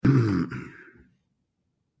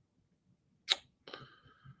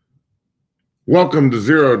Welcome to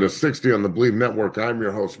 0 to 60 on the Believe Network. I'm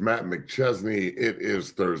your host, Matt McChesney. It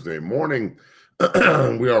is Thursday morning.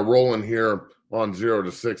 We are rolling here on 0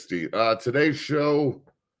 to 60. Today's show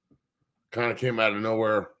kind of came out of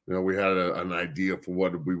nowhere. You know, we had an idea for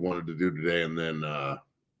what we wanted to do today, and then,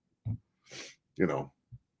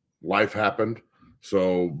 life happened.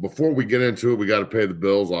 So before we get into it, we got to pay the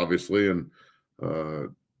bills, obviously, and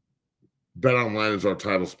Bet Online is our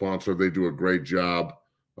title sponsor. They do a great job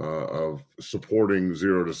of supporting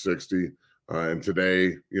 0 to 60. And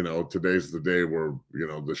today, today's the day where,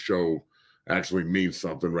 the show actually means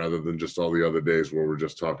something rather than just all the other days where we're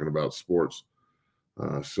just talking about sports.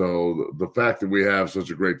 So the fact that we have such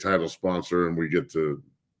a great title sponsor and we get to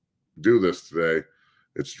do this today,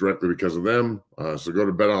 it's directly because of them. So go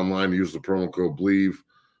to Bet Online, use the promo code BLEAV,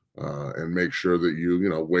 and make sure that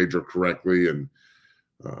you wager correctly and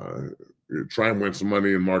try and win some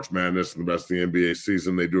money in March Madness and the best of the NBA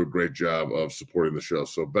season. They do a great job of supporting the show.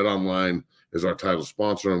 So Bet Online is our title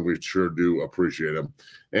sponsor, and we sure do appreciate them.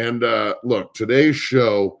 And look, today's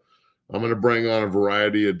show, I'm going to bring on a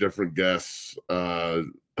variety of different guests. As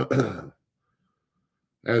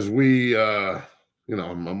we,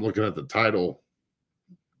 I'm looking at the title.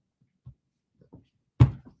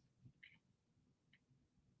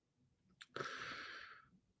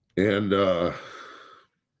 And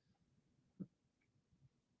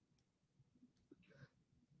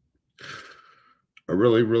I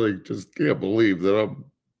really, really just can't believe that I'm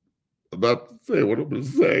about to say what I'm going to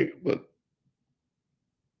say, but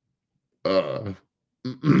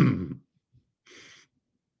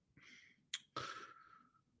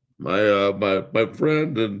my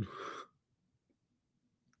friend and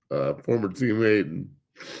former teammate and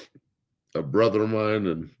a brother of mine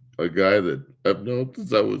and a guy that I've known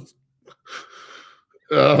since I was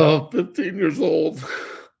 15 years old,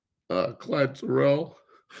 Clyde Surrell,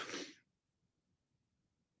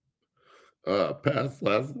 passed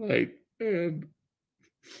last night, and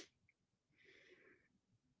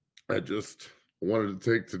I just wanted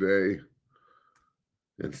to take today,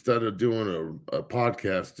 instead of doing a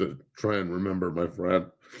podcast, to try and remember my friend.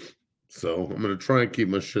 So I'm going to try and keep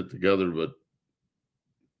my shit together, but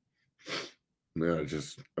yeah,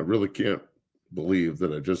 I really can't believe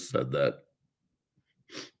that I just said that.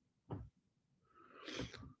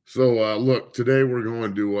 So look, today we're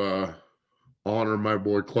going to honor my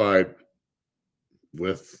boy Clyde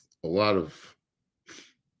with a lot of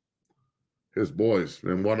his boys,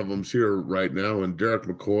 and one of them's here right now, and Derek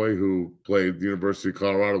McCoy, who played the University of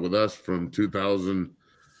Colorado with us from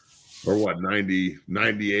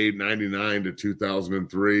 98, 99 to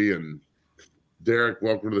 2003. And Derek,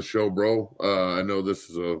 welcome to the show, bro. I know this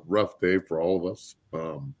is a rough day for all of us.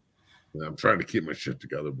 I'm trying to keep my shit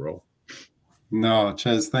together, bro. No,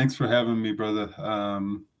 Ches, thanks for having me, brother.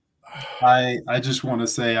 I just want to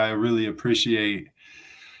say I really appreciate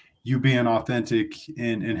you being authentic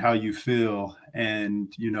in how you feel,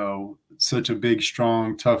 and such a big,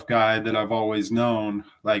 strong, tough guy that I've always known.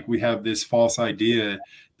 Like, we have this false idea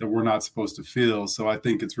that we're not supposed to feel. So I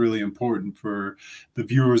think it's really important for the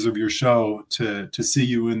viewers of your show to see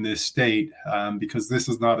you in this state, because this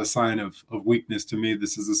is not a sign of weakness to me.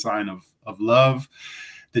 This is a sign of love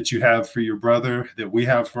that you have for your brother, that we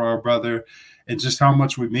have for our brother, and just how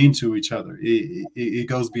much we mean to each other. It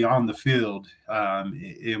goes beyond the field,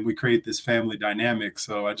 and we create this family dynamic.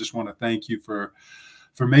 So I just want to thank you for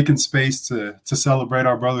making space to celebrate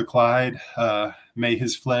our brother Clyde. May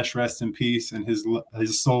his flesh rest in peace and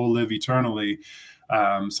his soul live eternally.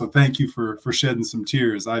 So thank you for shedding some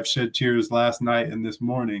tears. I've shed tears last night and this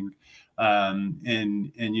morning, in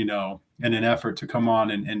an effort to come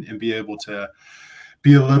on and be able to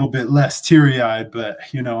be a little bit less teary-eyed, but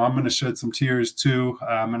I'm going to shed some tears too.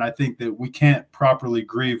 And I think that we can't properly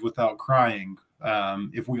grieve without crying.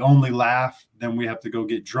 If we only laugh, then we have to go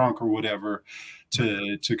get drunk or whatever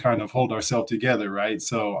to kind of hold ourselves together, right?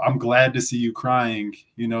 So I'm glad to see you crying.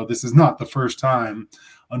 This is not the first time,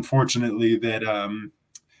 unfortunately, that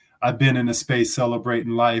I've been in a space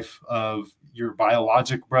celebrating life of your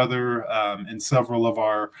biologic brother, and several of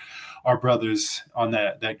our brothers on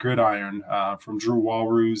that gridiron, from Drew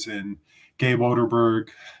Walrus and Gabe Oderberg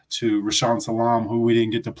to Rashawn Salam, who we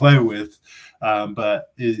didn't get to play with, but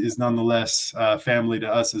is nonetheless family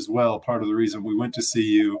to us as well. Part of the reason we went to see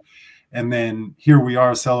you. And then here we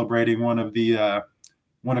are celebrating one of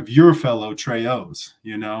your fellow Treyos,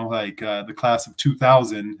 the class of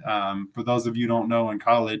 2000. For those of you who don't know, in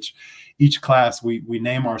college, each class we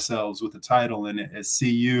name ourselves with a title in it. At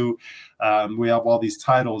CU, we have all these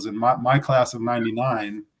titles. And my class of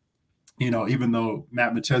 99, even though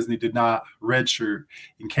Matt McChesney did not redshirt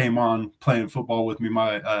and came on playing football with me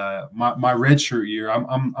my redshirt year,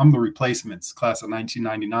 I'm the replacements class of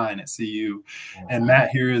 1999 at CU, and Matt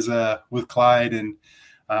here is with Clyde and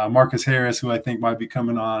Marques Harris, who I think might be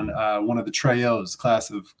coming on, one of the Treyos class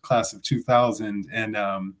of 2000, and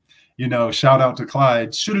shout out to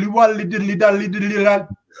Clyde.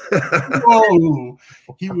 Whoa,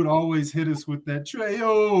 he would always hit us with that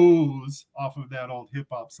Treyos off of that old hip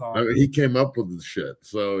hop song. I mean, he came up with the shit,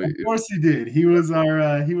 so of course he did. He was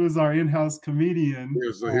our in-house comedian. He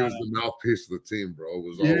was the mouthpiece of the team, bro. It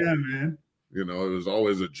was always, man. It was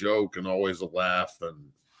always a joke and always a laugh, and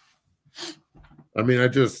I mean, it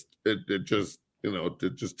just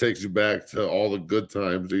takes you back to all the good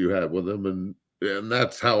times that you had with him, and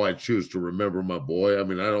that's how I choose to remember my boy. I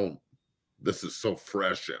mean, this is so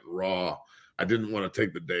fresh and raw. I didn't want to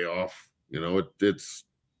take the day off.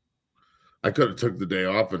 I could have took the day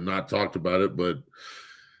off and not talked about it, but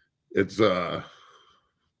it's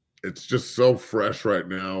just so fresh right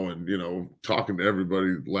now. And, talking to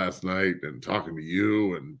everybody last night and talking to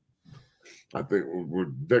you, and I think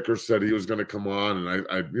Vickers said he was going to come on, and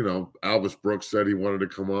I Alvis Brooks said he wanted to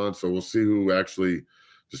come on. So we'll see who actually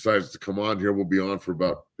decides to come on here. We'll be on for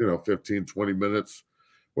about, 15, 20 minutes.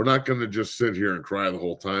 We're not going to just sit here and cry the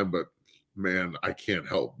whole time, but man, I can't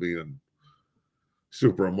help being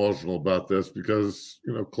super emotional about this because,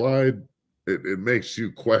 Clyde, it makes you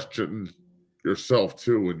question yourself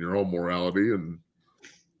too and your own morality. And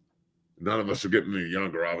none of us are getting any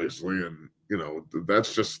younger, obviously. And,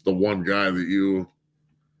 that's just the one guy that you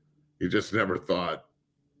just never thought,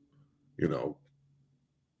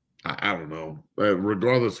 I don't know.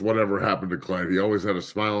 Regardless of whatever happened to Clyde, he always had a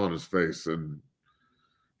smile on his face, and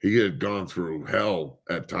he had gone through hell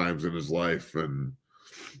at times in his life, and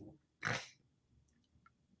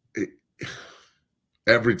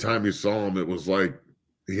every time you saw him, it was like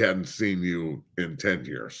he hadn't seen you in 10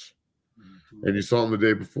 years. And you saw him the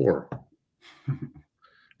day before.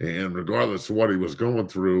 And regardless of what he was going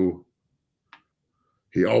through,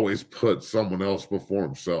 he always put someone else before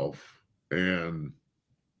himself. And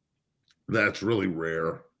that's really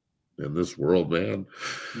rare in this world, man.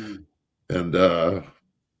 And I'm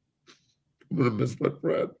going to miss my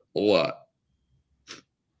friend a lot.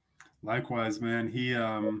 Likewise, man.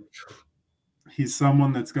 He's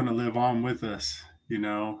someone that's going to live on with us,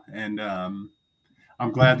 and I'm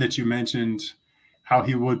glad that you mentioned how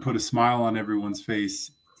he would put a smile on everyone's face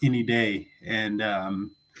any day. And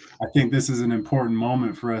I think this is an important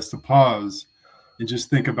moment for us to pause and just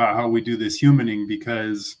think about how we do this humaning,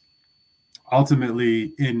 because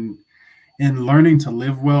ultimately in learning to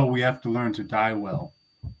live well, we have to learn to die well.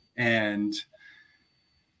 And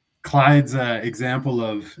Clyde's example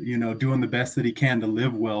of, doing the best that he can to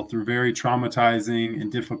live well through very traumatizing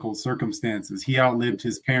and difficult circumstances. He outlived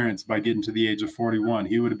his parents by getting to the age of 41.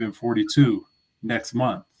 He would have been 42 next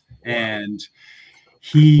month. And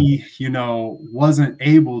he, wasn't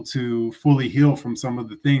able to fully heal from some of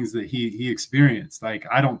the things that he experienced. Like,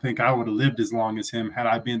 I don't think I would have lived as long as him had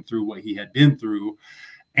I been through what he had been through.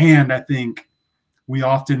 And I think we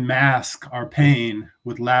often mask our pain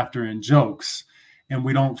with laughter and jokes, and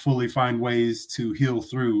we don't fully find ways to heal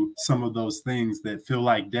through some of those things that feel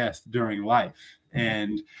like death during life.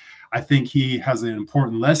 And I think he has an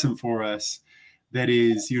important lesson for us that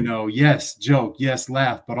is, yes, joke, yes,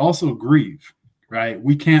 laugh, but also grieve, right?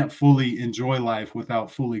 We can't fully enjoy life without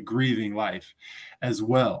fully grieving life as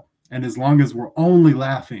well. And as long as we're only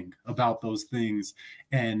laughing about those things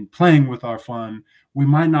and playing with our fun, we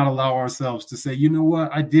might not allow ourselves to say, you know what,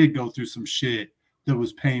 I did go through some shit that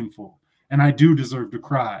was painful, and I do deserve to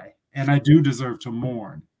cry, and I do deserve to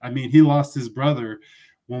mourn. I mean, he lost his brother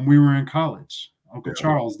when we were in college. Uncle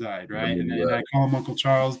Charles died, right? And I call him Uncle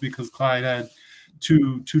Charles because Clyde had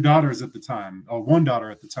two daughters at the time, or one daughter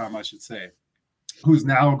at the time, I should say, who's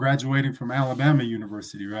now graduating from Alabama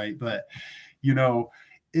University, right? But,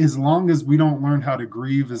 as long as we don't learn how to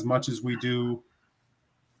grieve as much as we do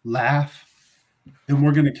laugh, then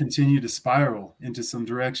we're going to continue to spiral into some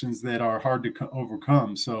directions that are hard to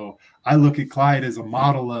overcome. So I look at Clyde as a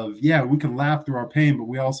model of, we can laugh through our pain, but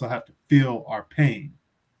we also have to feel our pain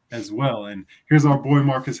as well. And here's our boy,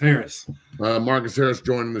 Marques Harris. Marques Harris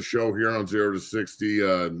joining the show here on 0 to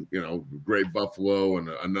 60, Great Buffalo and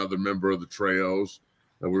another member of the Treyos.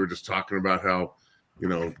 We were just talking about how,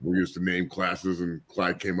 we used to name classes, and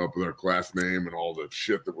Clyde came up with our class name and all the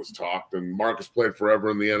shit that was talked. And Marques played forever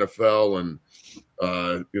in the NFL, and,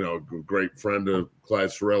 a great friend of Clyde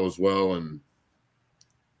Surrell as well. And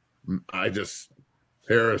Harris,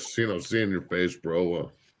 seeing your face, bro,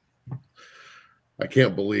 I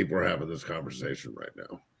can't believe we're having this conversation right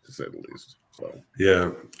now. to say the least. So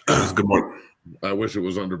yeah. Good morning. I wish it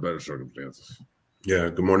was under better circumstances. Yeah,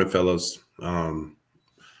 good morning, fellas.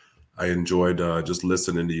 I enjoyed just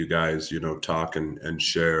listening to you guys, talk and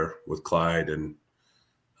share with Clyde. And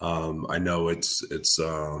I know it's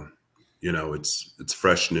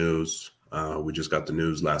fresh news. We just got the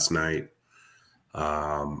news last night.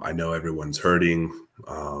 I know everyone's hurting.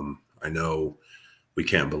 I know we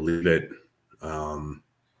can't believe it.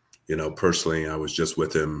 Personally, I was just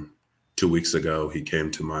with him 2 weeks ago. He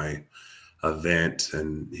came to my event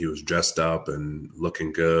and he was dressed up and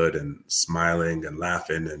looking good and smiling and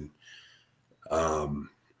laughing. And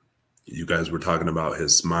you guys were talking about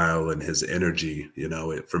his smile and his energy.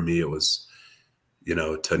 For me, it was,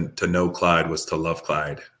 to know Clyde was to love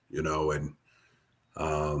Clyde, and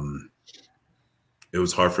it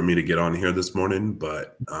was hard for me to get on here this morning,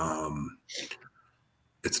 but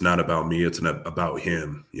it's not about me. It's not about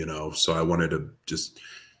him, so I wanted to just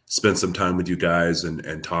spend some time with you guys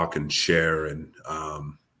and talk and share and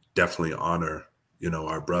definitely honor,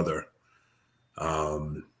 our brother.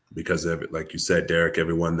 Because like you said, Derek,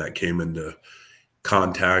 everyone that came into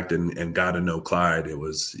contact and got to know Clyde, it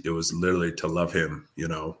was literally to love him,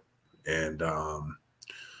 and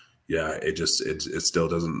it still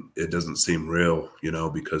doesn't seem real,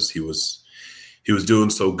 because he was doing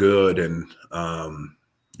so good. And,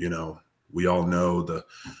 we all know the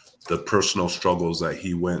personal struggles that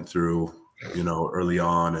he went through, early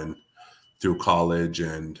on and through college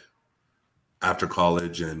and after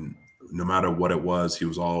college. And no matter what it was, he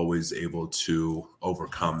was always able to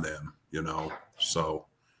overcome them, So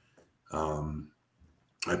I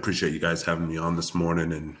appreciate you guys having me on this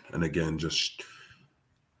morning and again, just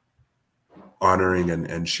honoring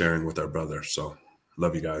and sharing with our brother. So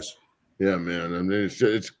love you guys. Yeah, man. I mean,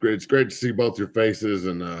 it's great to see both your faces.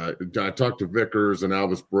 And I talked to Vickers and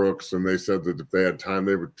Alvis Brooks, and they said that if they had time,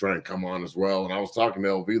 they would try and come on as well. And I was talking to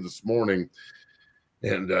LV this morning,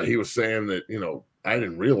 and he was saying that, I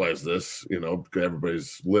didn't realize this, because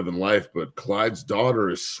everybody's living life, but Clyde's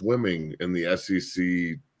daughter is swimming in the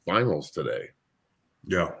SEC finals today.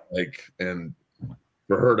 Yeah. And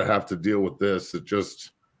for her to have to deal with this, it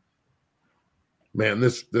just, man,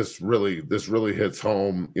 this really hits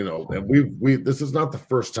home, and this is not the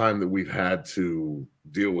first time that we've had to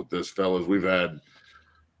deal with this, fellas. We've had,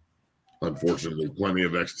 unfortunately, plenty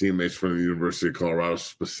of ex-teammates from the University of Colorado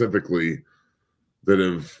specifically that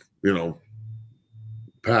have,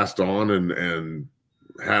 passed on and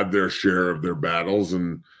had their share of their battles,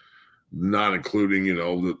 and not including,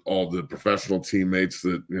 all the professional teammates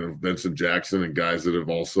that, Vincent Jackson and guys that have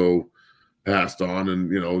also passed on,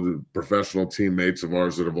 and the professional teammates of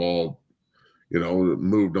ours that have all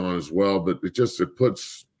moved on as well. But it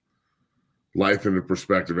puts life into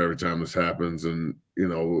perspective every time this happens. And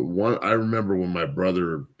I remember when my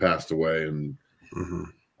brother passed away, and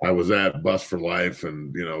I was at Bus for Life,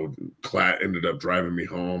 and Clat ended up driving me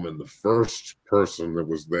home, and the first person that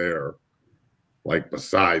was there,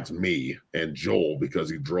 besides me and Joel, because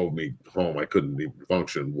he drove me home, I couldn't even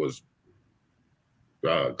function, was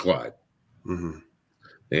Clyde.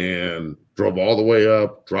 And drove all the way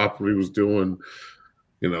up, dropped what he was doing,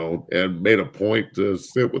 and made a point to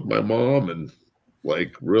sit with my mom and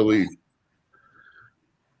really,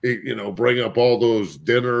 bring up all those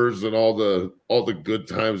dinners and all the good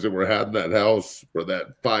times that were had in that house for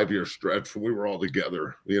that 5-year stretch when we were all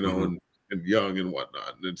together, and young and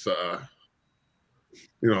whatnot. And it's the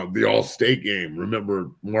All-State game. Remember,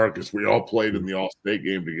 Marcus, we all played in the All-State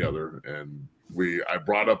game together, and I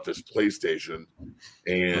brought up this PlayStation,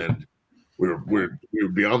 and we would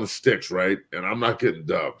be on the sticks, right? And I'm not getting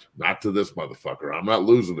dubbed, not to this motherfucker. I'm not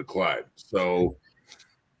losing to Clyde. So,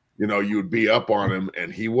 you would be up on him,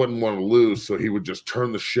 and he wouldn't want to lose, so he would just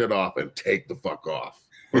turn the shit off and take the fuck off.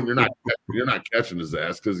 And you're not catching his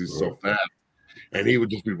ass because he's so fast. And he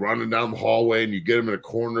would just be running down the hallway, and you get him in a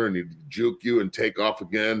corner, and he'd juke you and take off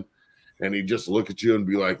again. And he'd just look at you and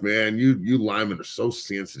be like, man, you linemen are so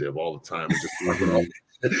sensitive all the time.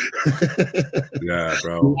 Yeah,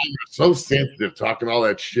 bro. So sensitive, talking all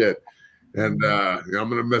that shit. And I'm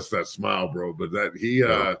going to miss that smile, bro. But I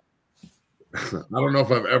don't know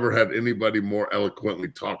if I've ever had anybody more eloquently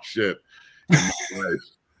talk shit in my life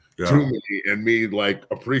to me, and me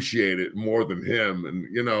appreciate it more than him. And,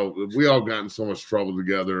 we all got in so much trouble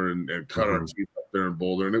together and cut our teeth up there in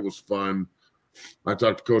Boulder, and it was fun. I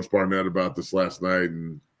talked to Coach Barnett about this last night,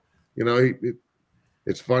 and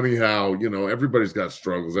it's funny how everybody's got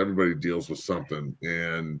struggles, everybody deals with something,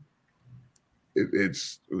 and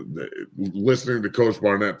it's listening to Coach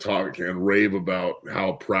Barnett talk and rave about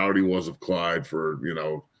how proud he was of Clyde for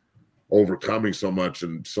overcoming so much,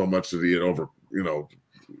 and so much that he had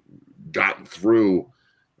gotten through.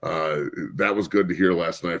 That was good to hear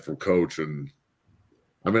last night from Coach. And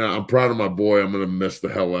I mean, I'm proud of my boy. I'm going to miss the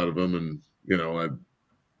hell out of him. And, you know,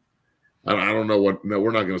 I don't know what. No,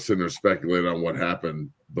 we're not going to sit there and speculate on what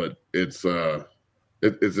happened, but it's a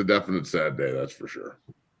definite sad day. That's for sure.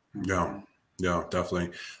 Yeah,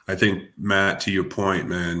 definitely. I think, Matt, to your point,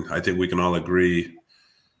 man, I think we can all agree.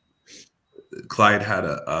 Clyde had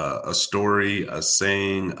a story, a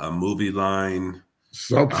saying, a movie line,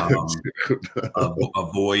 a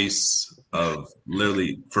voice of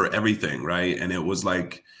literally for everything, right? And it was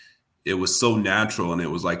like, it was so natural, and it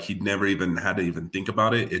was like he'd never even had to even think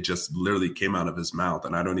about it. It just literally came out of his mouth,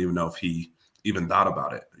 and I don't even know if he even thought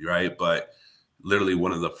about it, right? But literally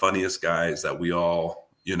one of the funniest guys that we all,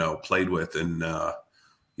 you know, played with, and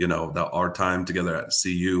you know, our time together at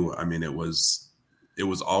CU. I mean, it was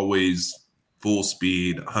always full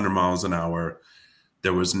speed, 100 miles an hour.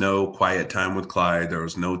 There was no quiet time with Clyde. There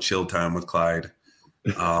was no chill time with Clyde.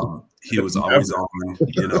 He was always on,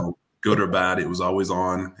 you know, good or bad. It was always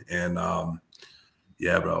on. And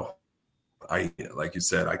yeah, bro, like you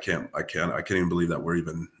said, I can't even believe that we're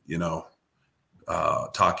even, you know,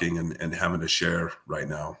 talking and having to share right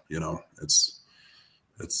now. You know, it's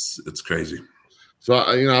crazy.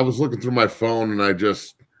 So, you know, I was looking through my phone and I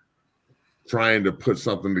just trying to put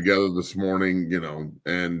something together this morning, you know,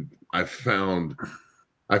 and I found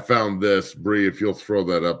this. Bree, if you'll throw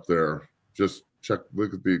that up there, just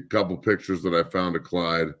look at the couple pictures that I found of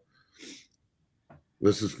Clyde.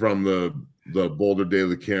 This is from the Boulder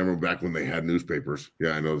Daily Camera back when they had newspapers.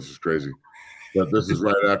 Yeah, I know this is crazy. But this is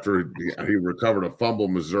right after he recovered a fumble,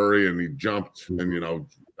 Missouri, and he jumped. And, you know,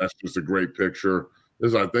 that's just a great picture.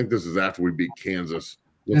 I think this is after we beat Kansas.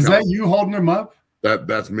 Is that you holding him up?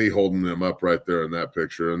 That's me holding them up right there in that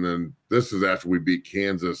picture. And then this is after we beat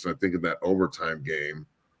Kansas, I think, in that overtime game.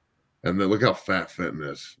 And then look how fat Fenton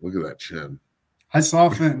is. Look at that chin. I saw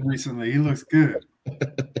Fenton recently. He looks good.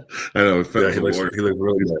 I know. He looks really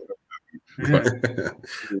good. Yeah.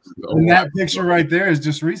 And that picture right there is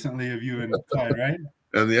just recently of you and Clyde, right?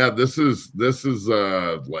 And yeah, this is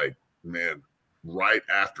like, man, right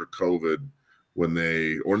after COVID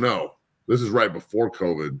this is right before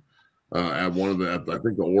COVID. At one of I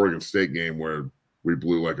think the Oregon State game where we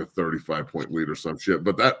blew like a 35-point lead or some shit,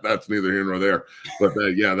 but that's neither here nor there. But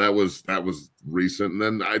that was recent. And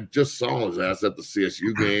then I just saw his ass at the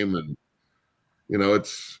CSU game, and you know, and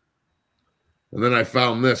then I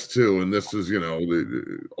found this too, and this is, you know,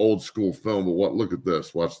 the old school film. But look at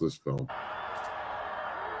this. Watch this film.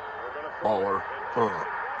 Baller.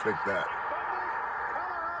 Take that.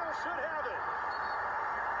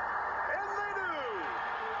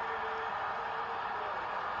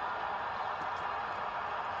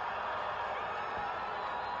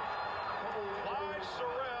 Clyde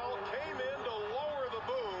Surrell came in to lower the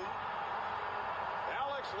boom.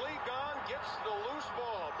 Alex Ligon gets the loose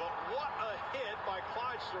ball, but what a hit by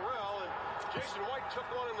Clyde Surrell. And Jason White took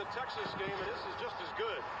one in the Texas game, and this is just as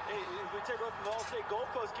good. Hey, if we take one from the All-State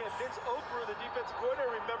goalpost camp, Vince Okru, the defensive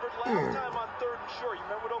coordinator, remembered last time on 3rd and short. You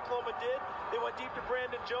remember what Oklahoma did? They went deep to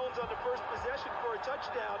Brandon Jones on the first possession for a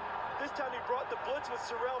touchdown. This time he brought the blitz with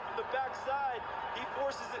Surrell from the backside. He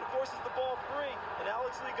forces the ball free, and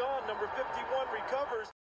Alex Ligon, number 51,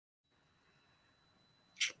 recovers.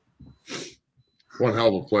 One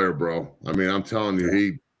hell of a player, bro. I mean, I'm telling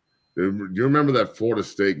you, you remember that Florida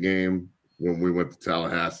State game when we went to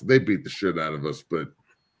Tallahassee? They beat the shit out of us, but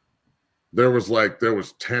there was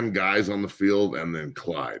 10 guys on the field and then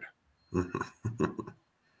Clyde.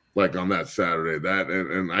 Like on that Saturday.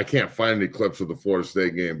 And I can't find any clips of the Florida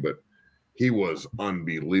State game, but he was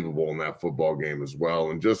unbelievable in that football game as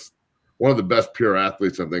well. And just one of the best pure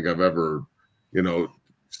athletes I think I've ever, you know,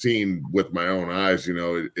 seen with my own eyes. You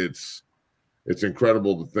know, it's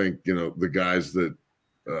incredible to think, you know, the guys that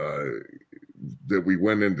we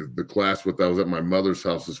went into the class with. I was at my mother's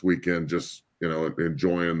house this weekend, just, you know,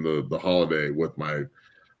 enjoying the holiday with my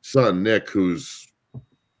son, Nick's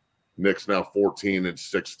now 14 and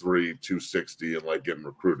 6'3", 260, and like getting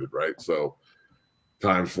recruited, right? So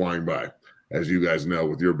time's flying by, as you guys know,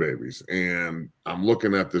 with your babies. And I'm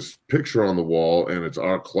looking at this picture on the wall, and it's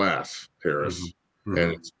our class, Harris. Mm-hmm.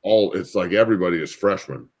 And it's like everybody is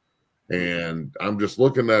freshmen. And I'm just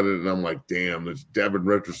looking at it, and I'm like, damn, there's Devin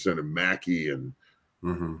Richardson and Mackey and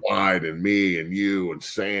Clyde and me and you and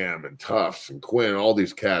Sam and Tufts and Quinn, all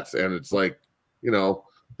these cats. And it's like, you know,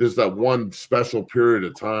 there's that one special period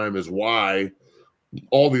of time is why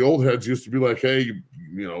all the old heads used to be like, hey,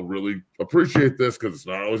 you know, really appreciate this because it's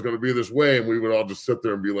not always going to be this way. And we would all just sit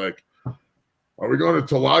there and be like, are we going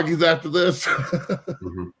to Tulagi's after this?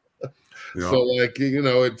 Yeah. So like,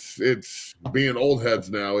 it's being old heads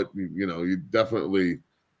now. You definitely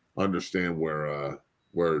understand where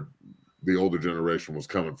the older generation was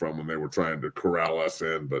coming from when they were trying to corral us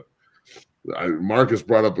in. But Marcus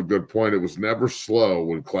brought up a good point. It was never slow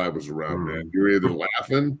when Clyde was around, man. You're either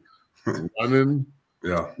laughing, running,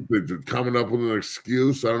 coming up with an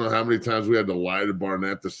excuse. I don't know how many times we had to lie to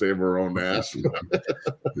Barnett to save our own ass.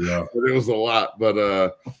 Yeah. But it was a lot.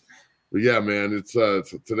 But yeah, man, it's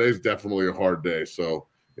today's definitely a hard day. So,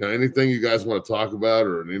 anything you guys want to talk about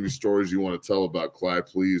or any stories you want to tell about Clyde,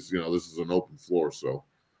 please, this is an open floor. So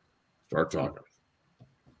start talking.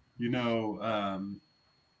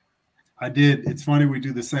 I did. It's funny. We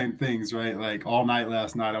do the same things, right? Like all night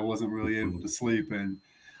last night, I wasn't really able to sleep, and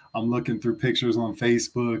I'm looking through pictures on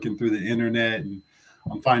Facebook and through the internet, and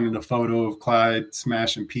I'm finding a photo of Clyde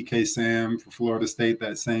smashing PK Sam for Florida State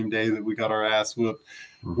that same day that we got our ass whooped.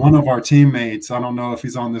 One of our teammates, I don't know if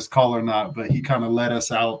he's on this call or not, but he kind of led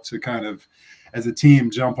us out to kind of, as a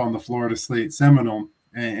team, jump on the Florida State Seminole.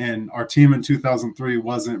 And our team in 2003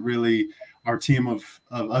 wasn't really our team of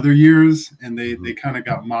other years, and they kind of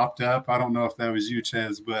got mopped up. I don't know if that was you,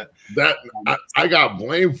 Ches, but that I got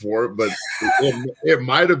blamed for it, but it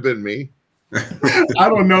might have been me. I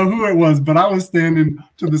don't know who it was, but I was standing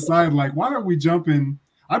to the side like, why are we jumping?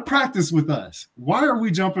 I practice with us. Why are we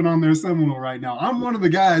jumping on their Seminole right now? I'm one of the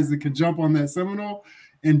guys that can jump on that Seminole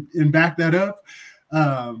and back that up.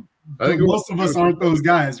 But most of us aren't those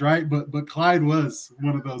guys, right? But Clyde was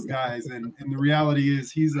one of those guys, and the reality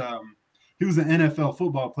is he was an NFL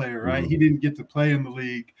football player, right? He didn't get to play in the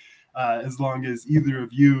league as long as either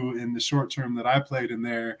of you in the short term that I played in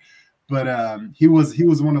there. But he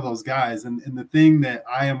was one of those guys. And the thing that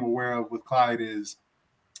I am aware of with Clyde is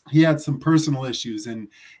he had some personal issues. And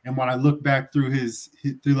when I look back through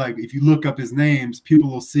like, if you look up his names, people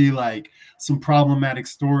will see like some problematic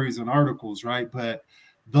stories and articles, right? But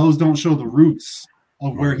those don't show the roots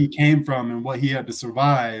of where he came from and what he had to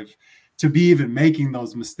survive to be even making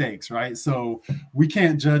those mistakes, right? So we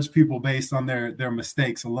can't judge people based on their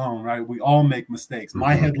mistakes alone, right? We all make mistakes.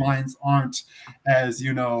 My headlines aren't as,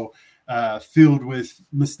 filled with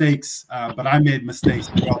mistakes, but I made mistakes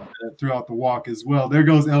throughout the walk as well. There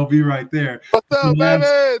goes LV right there. What's up,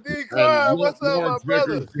 baby? D. Clyde, what's up, my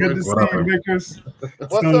brothers? Good to see you, Vickers.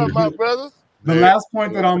 What's up, my brothers? The last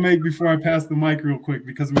point that I'll make before I pass the mic real quick,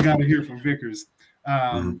 because we got to hear from Vickers,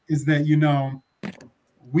 is that,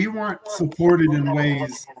 we weren't supported in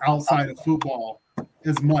ways outside of football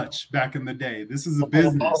as much back in the day. This is a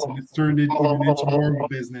business, and it's turned into an inch more of a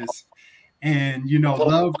business. And,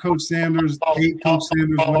 love Coach Sanders, hate Coach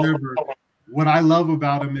Sanders, whatever. What I love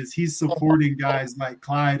about him is he's supporting guys like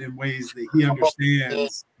Clyde in ways that he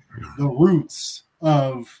understands the roots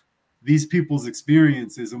of these people's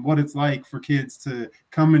experiences and what it's like for kids to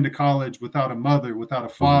come into college without a mother, without a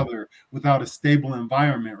father, without a stable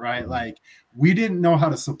environment, right? Like, we didn't know how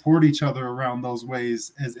to support each other around those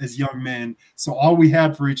ways as young men. So all we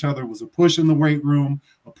had for each other was a push in the weight room,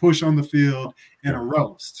 a push on the field, and a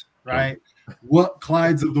roast, right? What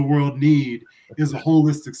Clydes of the world need is a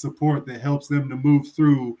holistic support that helps them to move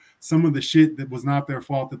through some of the shit that was not their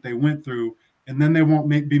fault that they went through, and then they won't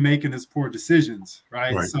be making as poor decisions,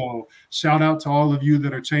 right? So shout out to all of you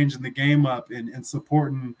that are changing the game up and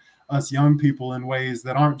supporting us young people in ways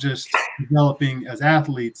that aren't just developing as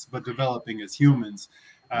athletes, but developing as humans,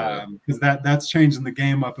 because that's changing the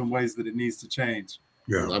game up in ways that it needs to change.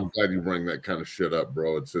 Yeah, I'm glad you bring that kind of shit up,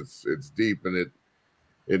 bro. It's deep, and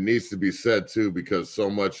it needs to be said too, because so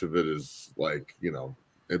much of it is like,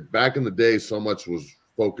 back in the day, so much was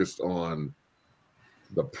focused on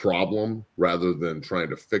the problem rather than trying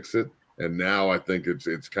to fix it. And now I think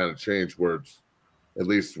it's kind of changed where it's, at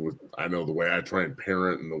least I know the way I try and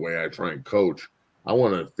parent and the way I try and coach, I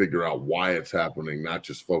want to figure out why it's happening, not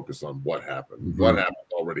just focus on what happened. What happened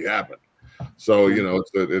already happened. So,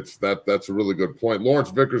 that's a really good point.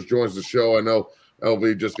 Lawerence Vickers joins the show. I know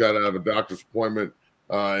LV just got out of a doctor's appointment,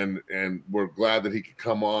 and we're glad that he could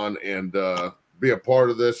come on and be a part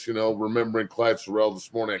of this, remembering Clyde Surrell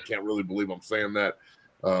this morning. I can't really believe I'm saying that.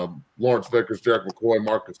 Lawerence Vickers, Derek McCoy,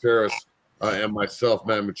 Marques Harris, and myself,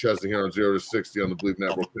 Matt McChesney, here on 0 to 60 on the Believe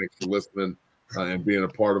Network. Thanks for listening and being a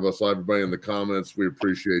part of us. Everybody in the comments, we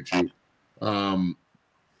appreciate you.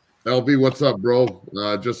 LB, what's up, bro?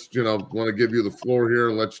 Just want to give you the floor here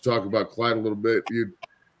and let you talk about Clyde a little bit.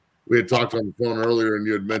 We had talked on the phone earlier, and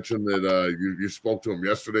you had mentioned that you spoke to him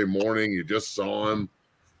yesterday morning. You just saw him,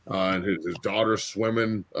 and his daughter's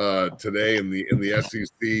swimming today in the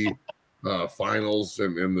SEC finals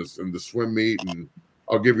and in the swim meet. And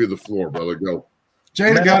I'll give you the floor, brother. Go.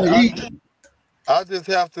 Jada got to eat. I just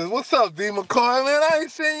have to. What's up, D. McCoy, man? I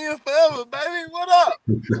ain't seen you in forever, baby. What up?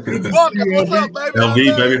 Marques, what's up, baby? I LV, love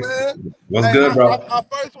baby. you, man. What's Hey, good, bro? I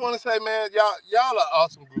first want to say, man, y'all are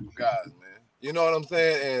awesome group of guys, man. You know what I'm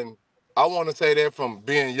saying? And I want to say that from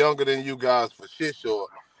being younger than you guys for shit sure.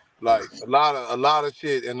 Like a lot of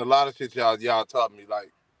shit and a lot of shit y'all taught me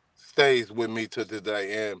like stays with me to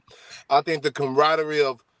today. And I think the camaraderie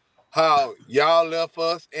of how y'all left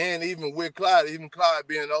us, and even with Clyde, even Clyde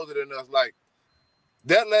being older than us, like.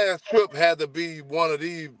 That last trip had to be one of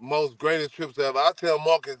the most greatest trips ever. I tell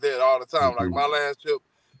Marcus that all the time. Like my last trip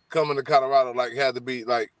coming to Colorado, like had to be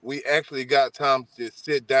like we actually got time to just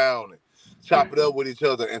sit down and chop it up with each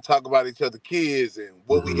other and talk about each other's kids and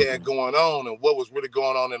what we had going on and what was really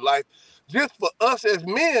going on in life. Just for us as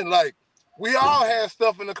men, like we all had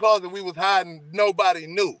stuff in the closet we was hiding, nobody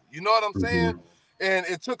knew. You know what I'm saying? And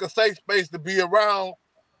it took a safe space to be around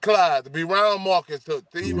Clyde, to be around Marcus, to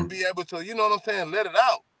even be able to, you know what I'm saying, let it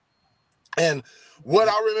out. And what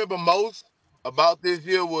I remember most about this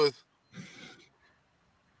year was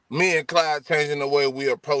me and Clyde changing the way we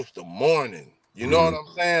approach the morning. You know what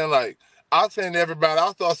I'm saying? Like, I send everybody, I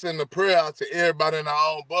start sending a prayer out to everybody in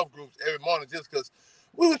our own buff groups every morning just because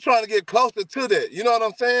we was trying to get closer to that. You know what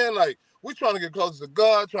I'm saying? Like, we trying to get closer to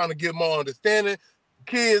God, trying to get more understanding.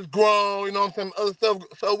 Kids grown, you know what I'm saying, other stuff.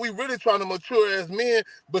 So we really trying to mature as men,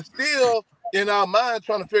 but still in our mind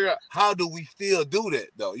trying to figure out how do we still do that,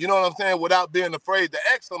 though? You know what I'm saying? Without being afraid to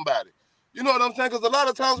ask somebody. You know what I'm saying? Because a lot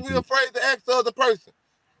of times we're afraid to ask the other person.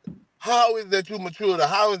 How is that you matured, or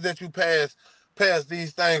how is that you pass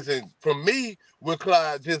these things? And for me, with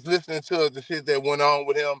Clyde, just listening to the shit that went on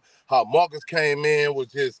with him, how Marcus came in was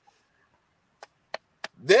just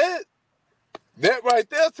that right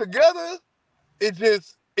there together.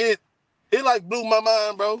 It like blew my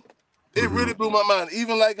mind, bro. It really blew my mind.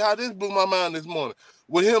 Even like how this blew my mind this morning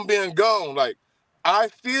with him being gone. Like I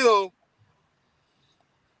feel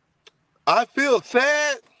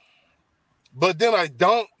sad, but then I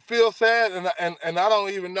don't feel sad, and I don't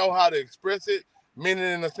even know how to express it. Meaning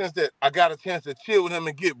in the sense that I got a chance to chill with him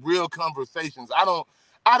and get real conversations. I don't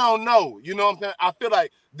know. You know what I'm saying? I feel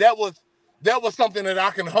like that was something that I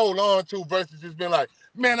can hold on to versus just being like,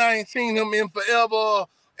 man, I ain't seen him in forever,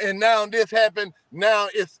 and now this happened. Now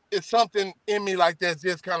it's something in me like that's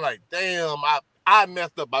just kind of like, damn, I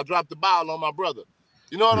messed up. I dropped the ball on my brother.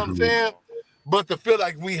 You know what I'm saying? But to feel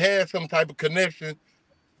like we had some type of connection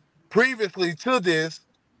previously to this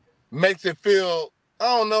makes it feel,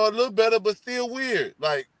 I don't know, a little better, but still weird.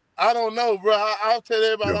 Like, I don't know, bro. I'll tell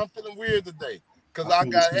everybody I'm feeling weird today because I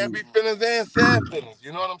got happy feelings and sad feelings.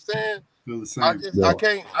 You know what I'm saying? Feel the same.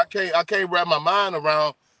 I can't wrap my mind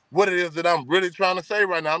around what it is that I'm really trying to say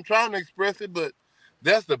right now. I'm trying to express it, but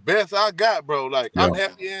that's the best I got, bro. Like, I'm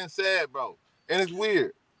happy and sad, bro. And it's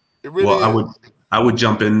weird. It really is. I would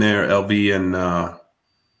jump in there, LV, and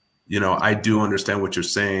you know, I do understand what you're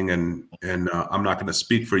saying, and I'm not going to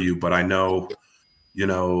speak for you, but I know, you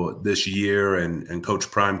know, this year and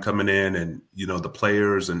Coach Prime coming in, and you know, the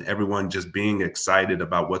players and everyone just being excited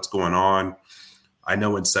about what's going on. I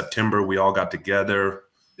know in September we all got together.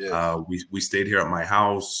 Yes. We stayed here at my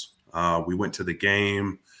house. We went to the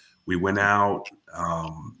game. We went out.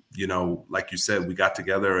 You know, like you said, we got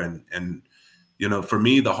together, and you know, for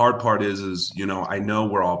me, the hard part is, you know, I know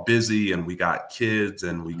we're all busy and we got kids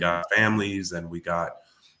and we got families and we got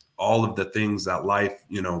all of the things that life,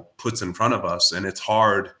 you know, puts in front of us. And it's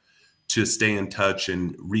hard to stay in touch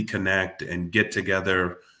and reconnect and get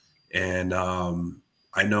together. And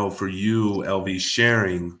I know for you, LV,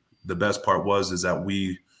 sharing, the best part is that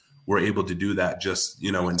we were able to do that just,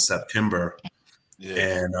 you know, in September.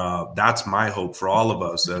 Yes. And that's my hope for all of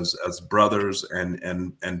us as brothers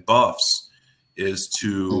and buffs, is to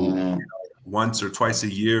you know, once or twice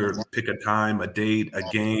a year pick a time, a date, a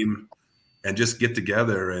game, and just get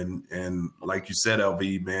together. And like you said,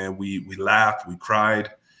 LV, man, we laughed, we cried,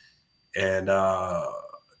 and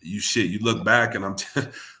you look back and I'm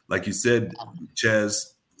like you said,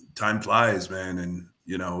 Ches, time flies, man. And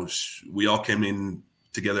you know, we all came in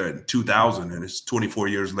together in 2000, and it's 24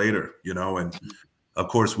 years later, you know. And of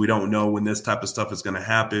course, we don't know when this type of stuff is going to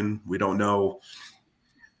happen. We don't know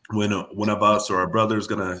when one of us or our brother is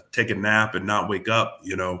going to take a nap and not wake up,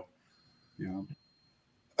 you know. Yeah.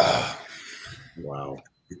 Wow.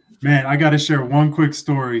 Man, I got to share one quick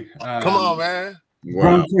story. Come on, man.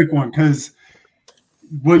 Wow. One quick one, because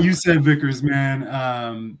what you said, Vickers,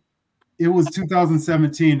 man, it was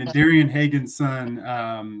 2017, and Darian Hagan's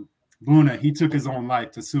son, Buna, he took his own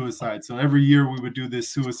life to suicide. So every year we would do this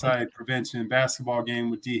suicide prevention basketball game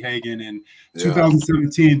with D. Hagan. And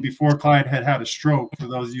 2017, before Clyde had a stroke, for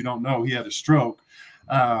those of you who don't know, he had a stroke.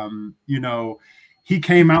 You know, he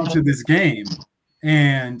came out to this game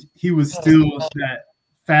and he was still that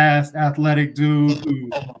fast, athletic dude who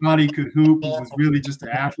thought he could hoop, but was really just an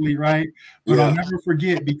athlete, right? But I'll never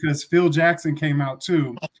forget because Phil Jackson came out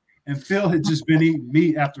too, and Phil had just been eating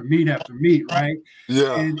meat after meat after meat, right?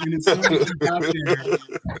 Yeah. And as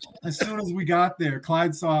soon as we got there,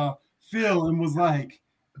 Clyde saw Phil and was like,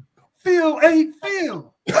 "Phil ain't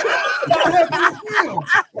Phil. What happened to Phil?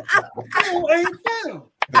 Phil ain't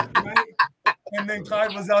Phil." Right? And then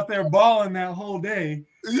Clyde was out there balling that whole day.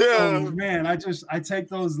 Yeah. So, man, I take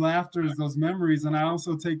those laughters, those memories, and I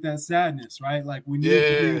also take that sadness, right? Like we need to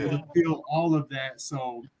be able to feel all of that.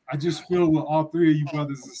 So I just feel what all three of you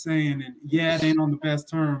brothers are saying. And yeah, it ain't on the best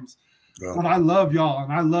terms, but I love y'all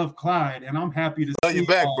and I love Clyde, and I'm happy to see you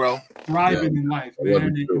back, bro. Thriving in life,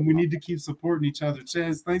 man. And we need to keep supporting each other.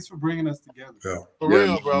 Chaz, thanks for bringing us together. For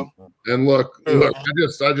real, bro. And look, I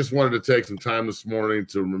just wanted to take some time this morning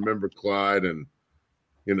to remember Clyde and,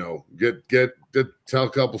 you know, get tell a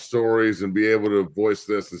couple stories and be able to voice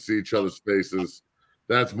this and see each other's faces.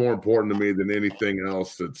 That's more important to me than anything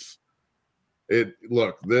else. This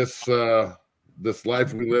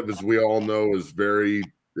life we live, as we all know, is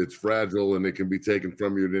it's fragile and it can be taken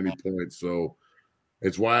from you at any point. So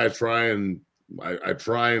it's why I try and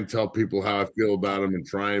tell people how I feel about them and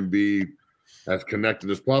try and be as connected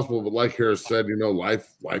as possible. But like Harris said, you know,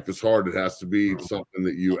 life is hard. It has to be something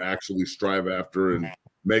that you actually strive after and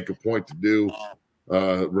make a point to do,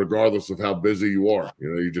 regardless of how busy you are.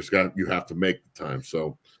 You know, you have to make the time.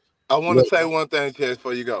 So I want to say one thing, Chaz,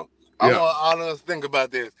 before you go. I want all of us to think about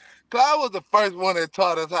this. Clyde was the first one that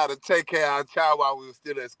taught us how to take care of our child while we were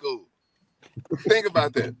still at school. Think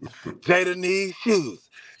about that. Jada needs shoes.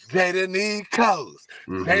 Jada needs clothes.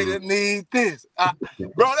 Jada needs this.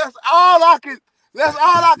 Bro, that's all I can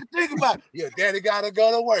think about. Yeah, daddy gotta go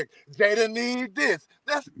to work. Jada needs this.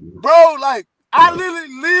 Bro, like, I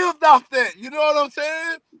literally lived off that. You know what I'm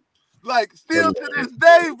saying? Like, still to this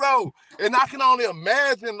day, bro. And I can only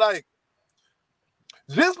imagine, like,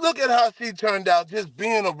 just look at how she turned out, just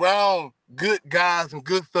being around good guys and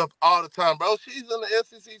good stuff all the time, bro. She's in the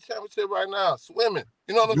SEC championship right now, swimming.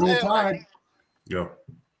 You know what I'm saying? Like, she's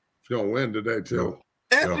gonna win today too.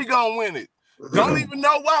 And she gonna win it. Don't even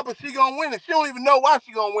know why, but she gonna win it. She don't even know why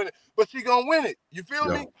she gonna win it, but she gonna win it. You feel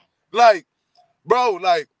me? Like, bro,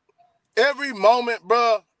 like every moment,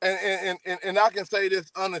 bro, and I can say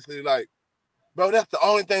this honestly, like, bro, that's the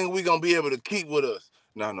only thing we gonna be able to keep with us.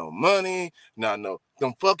 Not no money, not no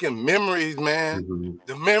them fucking memories, man.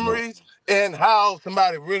 The memories and how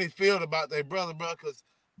somebody really feels about their brother, bro, because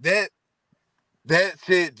that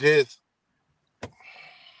shit just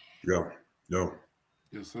Yes,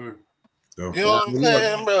 sir. You know what I'm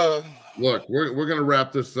saying, bro? Look, we're gonna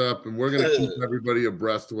wrap this up, and we're gonna keep everybody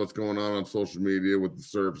abreast of what's going on social media with the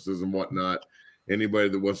services and whatnot. Anybody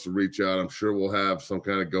that wants to reach out, I'm sure we'll have some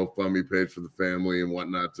kind of GoFundMe page for the family and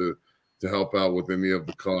whatnot to help out with any of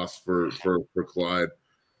the costs for Clyde.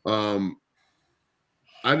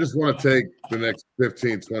 I just want to take the next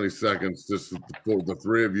 15, 20 seconds just for the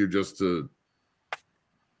three of you just to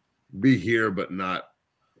be here, but not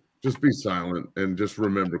just be silent and just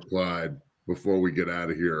remember Clyde before we get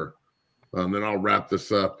out of here. Then I'll wrap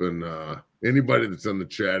this up, and anybody that's in the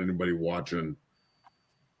chat, anybody watching,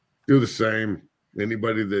 do the same.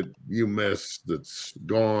 Anybody that you missed that's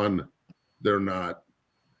gone, they're not.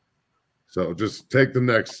 So just take the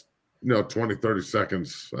next, 20, 30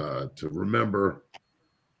 seconds to remember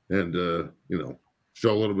and,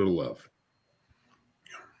 show a little bit of love.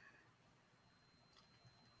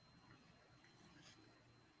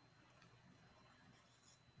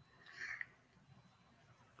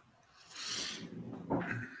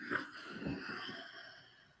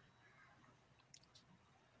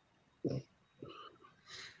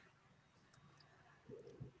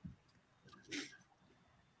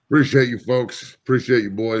 Appreciate you, folks. Appreciate you,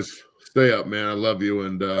 boys. Stay up, man. I love you.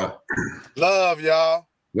 And love y'all.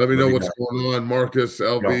 Let me know what's going on. Marcus,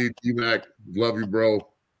 LB, T-Mac, love you, bro.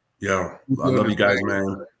 Yeah, I love you guys,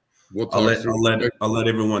 man. I'll let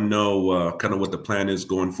everyone know kind of what the plan is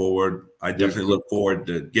going forward. I definitely look forward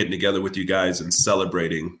to getting together with you guys and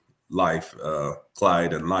celebrating life,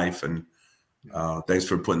 Clyde and life. And thanks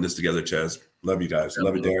for putting this together, Chaz. Love you guys.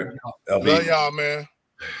 Love you, Derek. LB. Love y'all, man.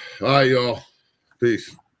 All right, y'all.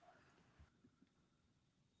 Peace.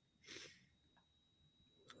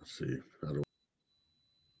 Let's see.